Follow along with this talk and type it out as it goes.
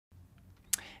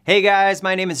Hey guys,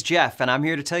 my name is Jeff and I'm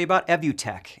here to tell you about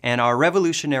Evutec and our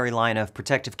revolutionary line of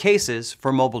protective cases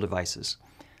for mobile devices.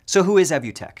 So who is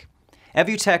Evutec?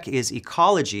 Evutec is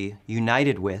ecology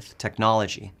united with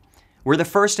technology. We're the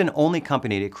first and only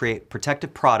company to create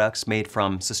protective products made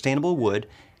from sustainable wood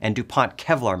and DuPont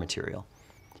Kevlar material.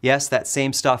 Yes, that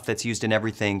same stuff that's used in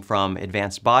everything from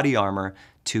advanced body armor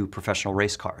to professional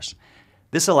race cars.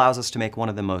 This allows us to make one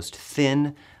of the most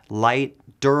thin, light,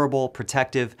 durable,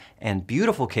 protective, and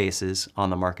beautiful cases on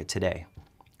the market today.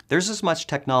 There's as much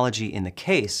technology in the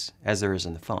case as there is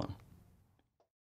in the phone.